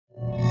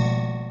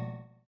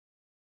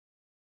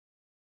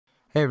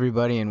Hey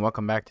everybody, and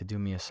welcome back to Do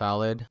Me a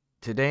Solid.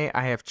 Today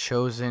I have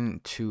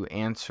chosen to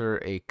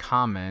answer a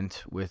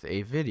comment with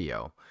a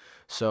video.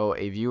 So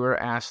a viewer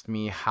asked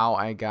me how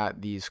I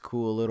got these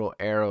cool little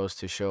arrows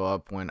to show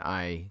up when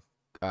I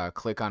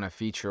click on a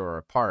feature or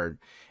a part,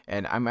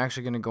 and I'm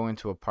actually going to go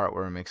into a part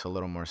where it makes a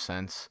little more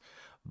sense.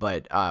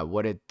 But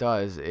what it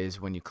does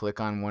is when you click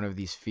on one of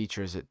these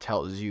features, it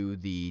tells you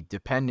the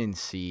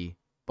dependency,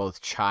 both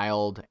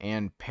child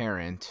and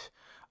parent,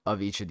 of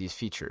each of these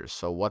features.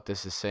 So what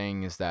this is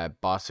saying is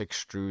that Boss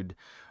Extrude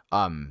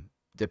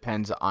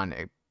depends on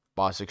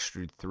Boss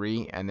Extrude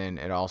 3, and then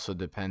it also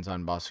depends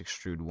on Boss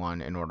Extrude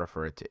 1 in order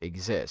for it to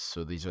exist.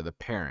 So these are the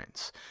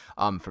parents.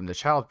 From the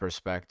child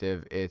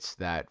perspective, it's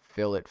that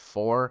Fillet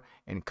 4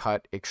 and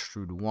Cut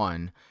Extrude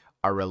 1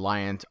 are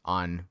reliant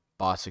on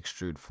Boss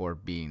Extrude 4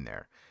 being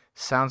there.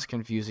 Sounds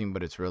confusing,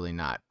 but it's really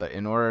not. But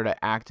in order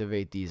to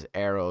activate these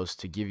arrows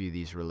to give you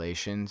these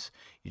relations,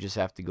 you just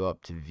have to go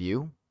up to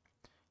View,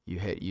 you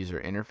hit User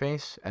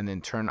Interface, and then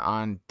turn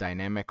on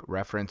Dynamic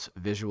Reference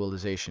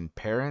Visualization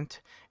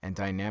Parent and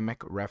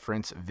Dynamic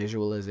Reference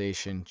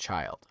Visualization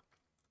Child.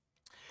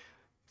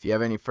 If you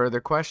have any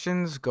further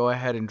questions, go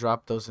ahead and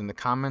drop those in the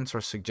comments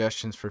or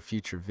suggestions for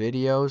future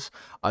videos.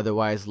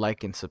 Otherwise,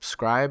 like and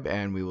subscribe,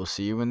 and we will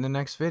see you in the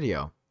next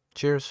video.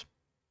 Cheers.